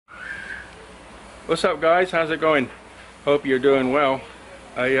What's up, guys? How's it going? Hope you're doing well.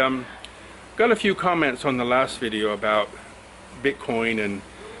 I got a few comments on the last video about Bitcoin and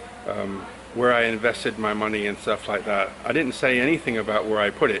where I invested my money and stuff like that. I didn't say anything about where I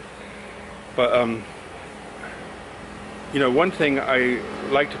put it, but you know, one thing I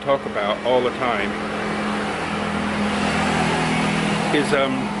like to talk about all the time is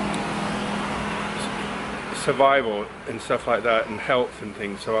survival and stuff like that, and health and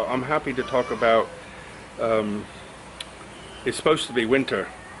things. So I'm happy to talk about it's supposed to be winter,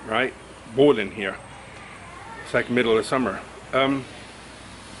 right? Boiling here. It's like middle of summer.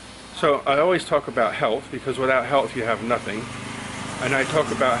 So I always talk about health, because without health you have nothing. And I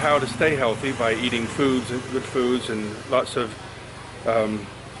talk about how to stay healthy by eating foods, good foods, and lots of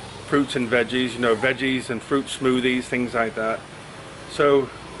fruits and veggies, you know, veggies and fruit smoothies, things like that. So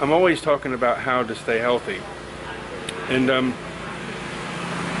I'm always talking about how to stay healthy. And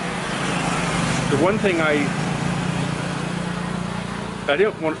the one thing I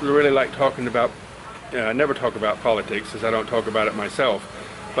don't really like talking about, I never talk about politics, as I don't talk about it myself,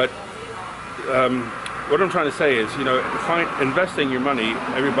 but what I'm trying to say is, you know, investing your money,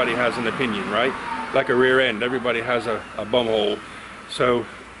 everybody has an opinion, right? Like a rear end, everybody has a bum hole, so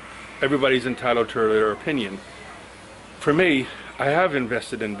everybody's entitled to their opinion. For me, I have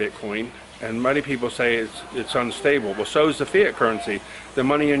invested in Bitcoin, and many people say it's unstable. Well, so is the fiat currency, the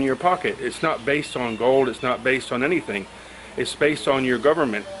money in your pocket. It's not based on gold, it's not based on anything. It's based on your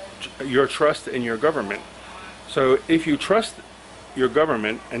government, your trust in your government. So if you trust your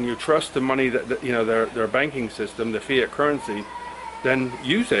government and you trust the money that you know, their banking system, the fiat currency, then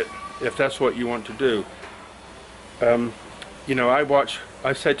use it if that's what you want to do. You know,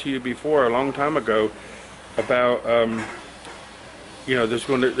 I said to you before a long time ago about you know,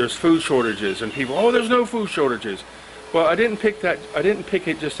 there's food shortages, and people, oh, there's no food shortages. Well, I didn't pick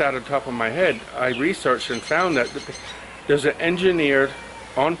it just out of the top of my head. I researched and found that there's an engineered,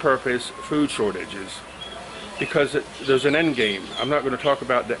 on purpose food shortages, because there's an end game. I'm not going to talk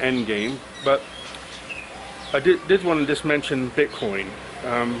about the end game, but I did want to just mention Bitcoin.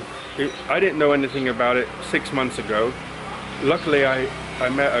 I didn't know anything about it 6 months ago. Luckily, I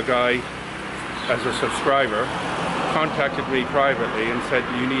met a guy as a subscriber, contacted me privately and said,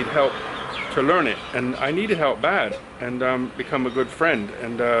 you need help to learn it. And I needed help bad, and become a good friend.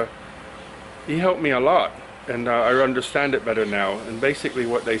 And he helped me a lot, and I understand it better now. And basically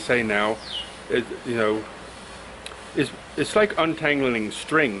what they say now is, you know, it's like untangling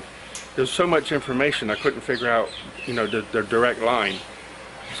string. There's so much information I couldn't figure out, you know, the direct line.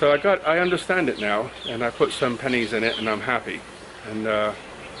 So I understand it now, and I put some pennies in it, and I'm happy. And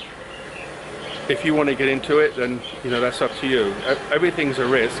if you want to get into it, then, you know, that's up to you. Everything's a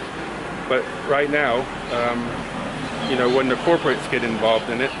risk, but right now, you know, when the corporates get involved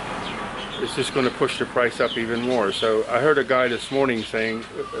in it, it's just going to push the price up even more. So I heard a guy this morning saying,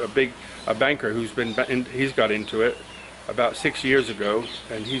 a banker he's got into it about 6 years ago,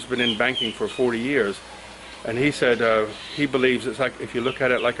 and he's been in banking for 40 years. And he said he believes it's like, if you look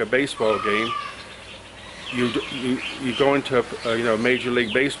at it like a baseball game, you go into a you know, Major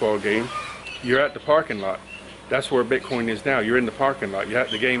League Baseball game, you're at the parking lot. That's where Bitcoin is now. You're in the parking lot.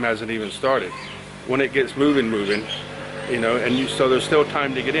 The game hasn't even started. When it gets moving, you know, and so there's still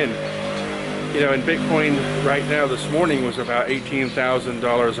time to get in. You know, and Bitcoin right now this morning was about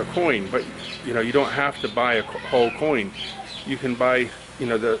 $18,000 a coin, but you know, you don't have to buy a whole coin. You can buy, you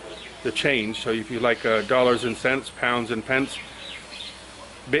know, the change. So if you like dollars and cents, pounds and pence,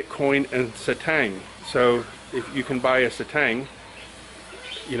 Bitcoin and satang. So if you can buy a satang,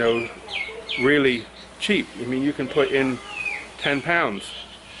 you know, really cheap. I mean, you can put in 10 pounds,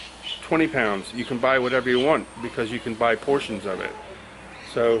 20 pounds. You can buy whatever you want, because you can buy portions of it.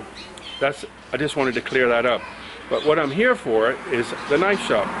 So I just wanted to clear that up. But what I'm here for is the knife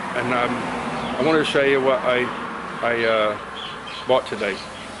shop, and I wanted to show you what I bought today.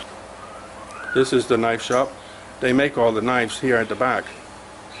 This is the knife shop. They make all the knives here at the back,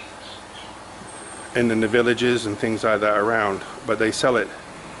 and in the villages and things like that around, but they sell it.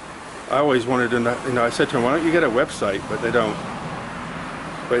 I always wanted to know, you know, I said to them, why don't you get a website? But they don't.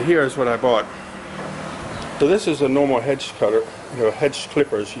 But here's what I bought. So this is a normal hedge cutter, you know, hedge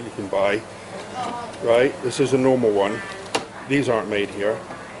clippers you can buy, right? This is a normal one. These aren't made here.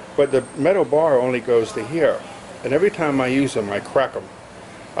 But the metal bar only goes to here. And every time I use them, I crack them.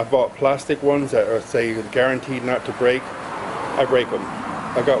 I bought plastic ones that are, say, guaranteed not to break. I break them.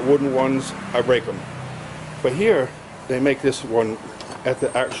 I got wooden ones, I break them. But here, they make this one at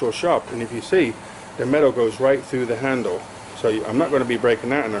the actual shop, and if you see, the metal goes right through the handle. So I'm not going to be breaking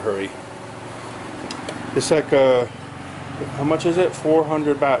that in a hurry. It's like how much is it?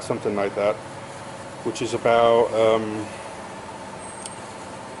 400 baht, something like that. which is about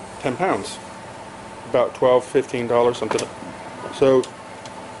 10 pounds, about $12, $15 something. So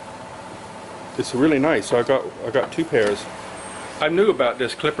it's really nice. So I got 2 pairs. I knew about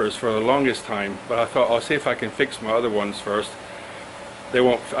this Clippers for the longest time, but I thought I'll see if I can fix my other ones first. They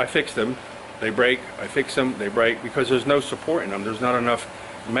won't. I fixed them, they break. I fix them, they break, because there's no support in them. There's not enough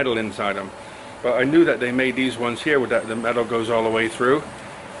metal inside them. But I knew that they made these ones here with that the metal goes all the way through,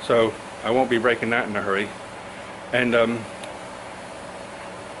 so I won't be breaking that in a hurry. And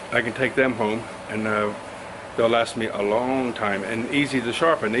I can take them home, and they'll last me a long time and easy to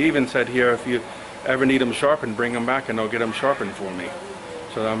sharpen. They even said here, if you ever need them sharpened, bring them back and they'll get them sharpened for me.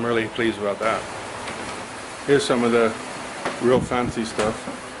 So I'm really pleased about that. Here's some of the real fancy stuff,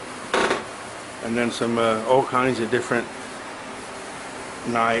 and then some all kinds of different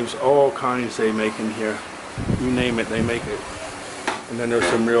knives, all kinds they make in here. You name it, they make it. And then there's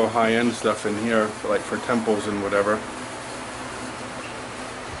some real high-end stuff in here, like for temples and whatever.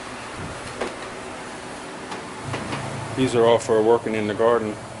 These are all for working in the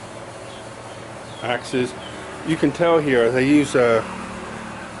garden. Axes. You can tell here they use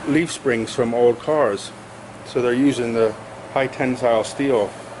leaf springs from old cars, so they're using the high tensile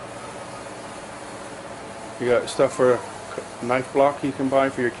steel. You got stuff for a knife block you can buy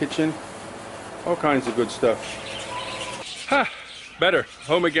for your kitchen, all kinds of good stuff. Ha! Better.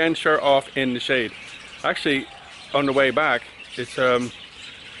 Home again, shirt off, in the shade. Actually, on the way back, it's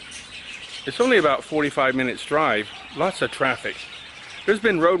only about 45 minutes drive. Lots of traffic. There's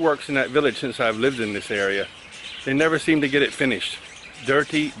been roadworks in that village since I've lived in this area. They never seem to get it finished.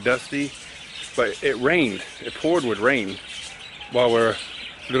 Dirty, dusty, but it rained. It poured with rain while we're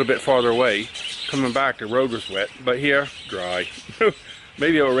a little bit farther away. Coming back, the road was wet, but here, dry.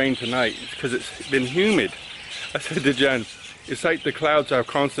 Maybe it'll rain tonight because it's been humid. I said to Jen, it's like the clouds are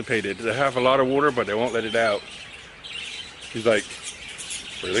constipated. They have a lot of water, but they won't let it out. He's like,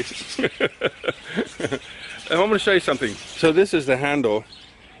 really? I want to show you something. So this is the handle.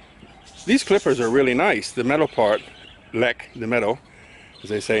 These clippers are really nice. The metal part, lek, the metal, as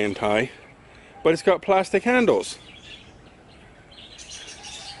they say in Thai, but it's got plastic handles.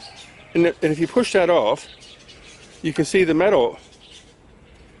 And if you push that off, you can see the metal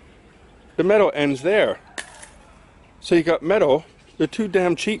ends there. So you got metal. They're too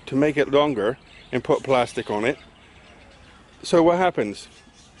damn cheap to make it longer and put plastic on it. So what happens?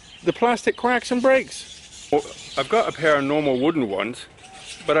 The plastic cracks and breaks. Well, I've got a pair of normal wooden ones,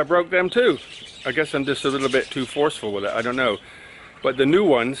 but I broke them too. I guess I'm just a little bit too forceful with it, I don't know. But the new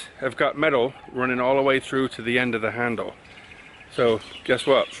ones have got metal running all the way through to the end of the handle. So guess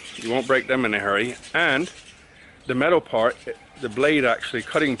what? You won't break them in a hurry. And the metal part, the blade actually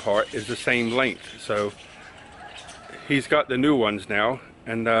cutting part, is the same length. So he's got the new ones now,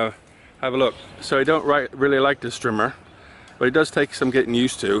 and have a look. So I don't really like this trimmer, but it does take some getting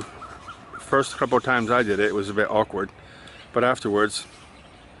used to. First couple of times I did it, it was a bit awkward, but afterwards,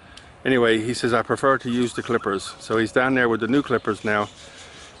 anyway, he says I prefer to use the clippers. So he's down there with the new clippers now,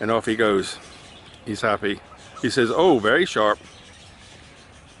 and off he goes. He's happy. He says, oh, very sharp.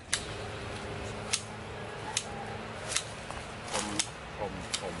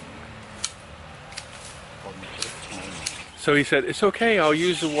 So he said, it's okay, I'll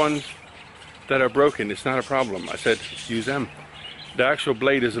use the ones that are broken, it's not a problem. I said, use them. The actual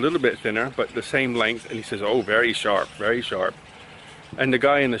blade is a little bit thinner, but the same length, and he says, oh, very sharp, very sharp. And the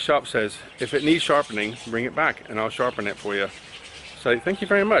guy in the shop says, if it needs sharpening, bring it back, and I'll sharpen it for you. So thank you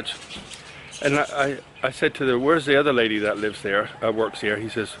very much. And I said to the, where's the other lady that lives there, works here? He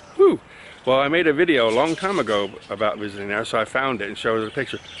says, whew. Well, I made a video a long time ago about visiting there, so I found it and showed her the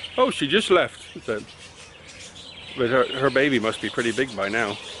picture. Oh, she just left, he said. But her baby must be pretty big by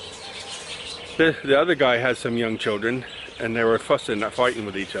now. The other guy has some young children, and they were fussing and fighting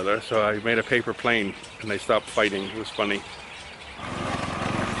with each other, so I made a paper plane, and they stopped fighting. It was funny.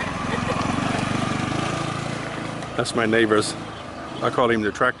 That's my neighbors. I call him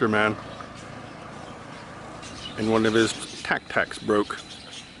the tractor man. And one of his tac-tacs broke.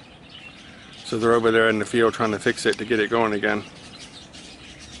 So they're over there in the field trying to fix it to get it going again.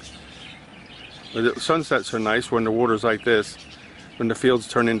 But the sunsets are nice when the water's like this. When the fields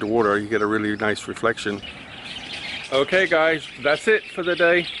turn into water, you get a really nice reflection. Okay guys, that's it for the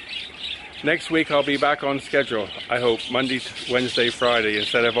day. Next week I'll be back on schedule. I hope Monday, Wednesday, Friday,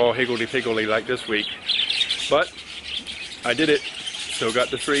 instead of all higgledy-piggledy like this week. But I did it. Still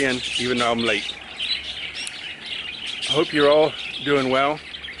got the 3 in, even though I'm late. I hope you're all doing well.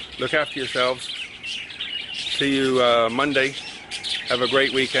 Look after yourselves. See you Monday. Have a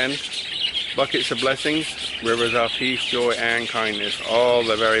great weekend. Buckets of blessings, rivers of peace, joy, and kindness. All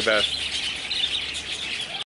the very best.